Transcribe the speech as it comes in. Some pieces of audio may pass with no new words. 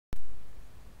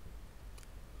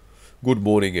Good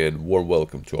morning and warm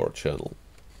welcome to our channel.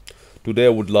 Today I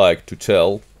would like to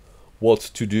tell what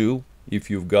to do if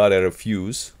you've got a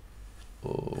refuse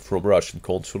from Russian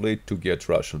consulate to get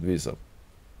Russian visa.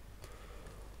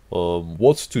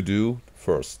 What to do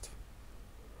first?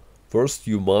 First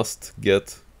you must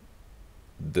get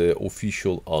the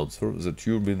official answer that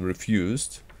you've been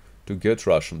refused to get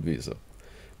Russian visa,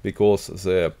 because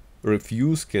the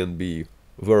refuse can be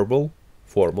verbal,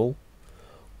 formal,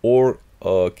 or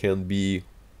can be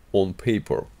on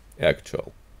paper,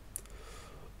 actual.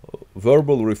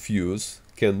 Verbal refuse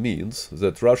can mean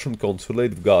that Russian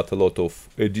consulate got a lot of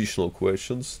additional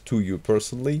questions to you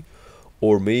personally,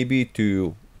 or maybe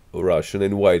to a Russian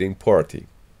inviting party.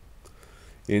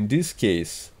 In this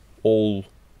case, all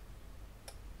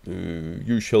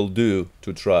you shall do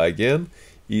to try again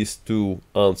is to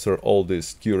answer all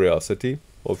this curiosity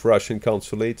of Russian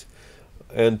consulate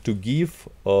and to give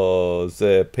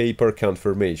the paper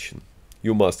confirmation.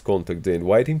 You must contact the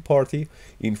inviting party,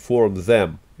 inform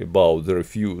them about the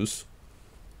refuse,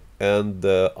 and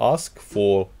ask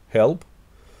for help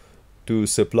to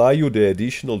supply you the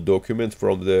additional document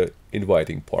from the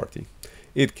inviting party.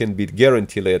 It can be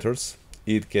guarantee letters,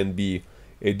 it can be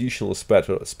additional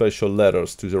special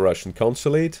letters to the Russian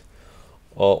consulate,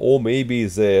 or maybe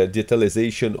the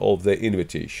detailization of the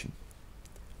invitation.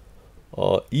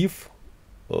 If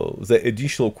the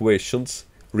additional questions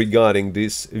regarding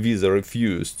this visa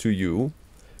refuse to you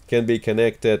can be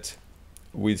connected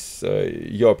with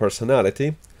your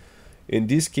personality, in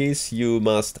this case you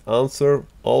must answer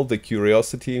all the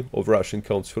curiosity of Russian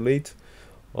consulate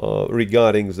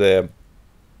regarding the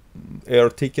air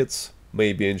tickets,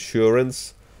 maybe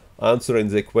insurance, answering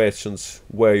the questions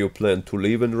where you plan to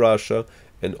live in Russia,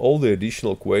 and all the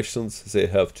additional questions they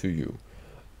have to you.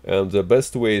 And the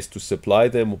best way is to supply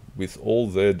them with all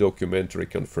the documentary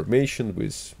confirmation,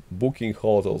 with booking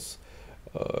hotels,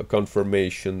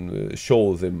 confirmation,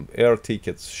 show them air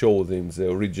tickets, show them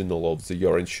the original of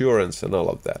your insurance and all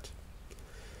of that.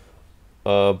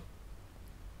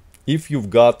 If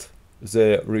you've got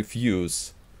the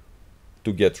refuse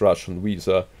to get Russian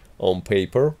visa on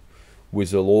paper,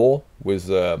 with the law, with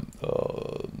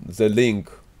the link,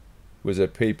 with a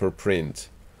paper print,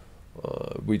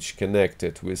 which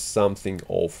connected with something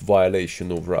of violation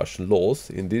of Russian laws,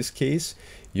 in this case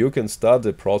you can start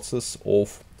the process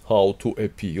of how to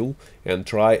appeal and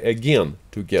try again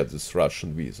to get this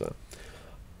Russian visa.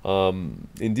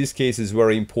 In this case it's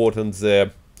very important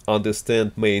to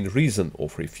understand main reason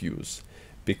of refuse,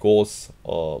 because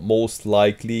most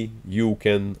likely you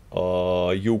can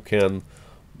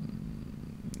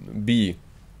be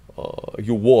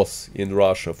you was in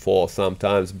Russia for some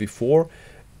times before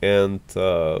and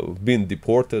been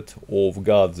deported or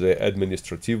got the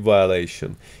administrative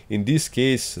violation. In this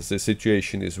case the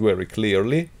situation is very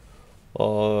clearly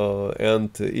and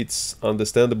it's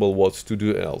understandable what to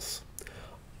do else.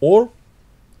 Or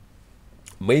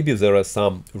maybe there are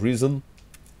some reason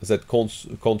that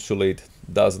consulate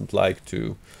doesn't like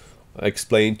to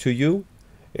explain to you,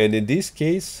 and in this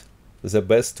case the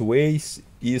best way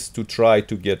is to try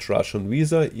to get Russian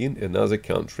visa in another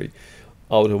country.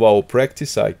 Out of our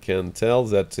practice I can tell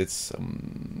that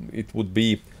it would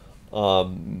be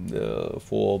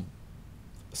for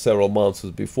several months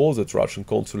before that Russian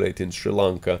consulate in Sri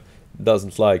Lanka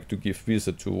doesn't like to give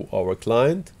visa to our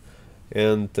client,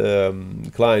 and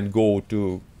client go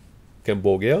to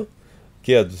Cambodia,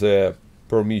 get the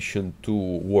permission to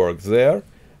work there,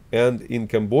 and in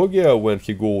Cambodia when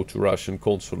he go to Russian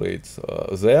consulate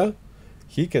there,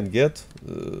 he can get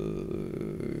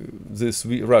this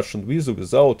Russian visa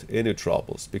without any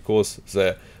troubles, because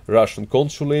the Russian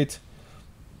consulate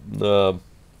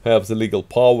have the legal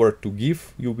power to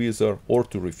give you visa or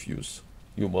to refuse.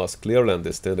 You must clearly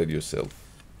understand it yourself.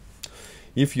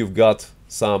 If you've got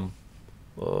some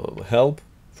help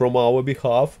from our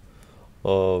behalf,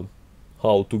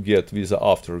 how to get visa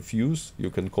after refuse, you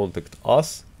can contact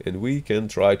us and we can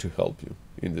try to help you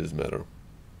in this matter.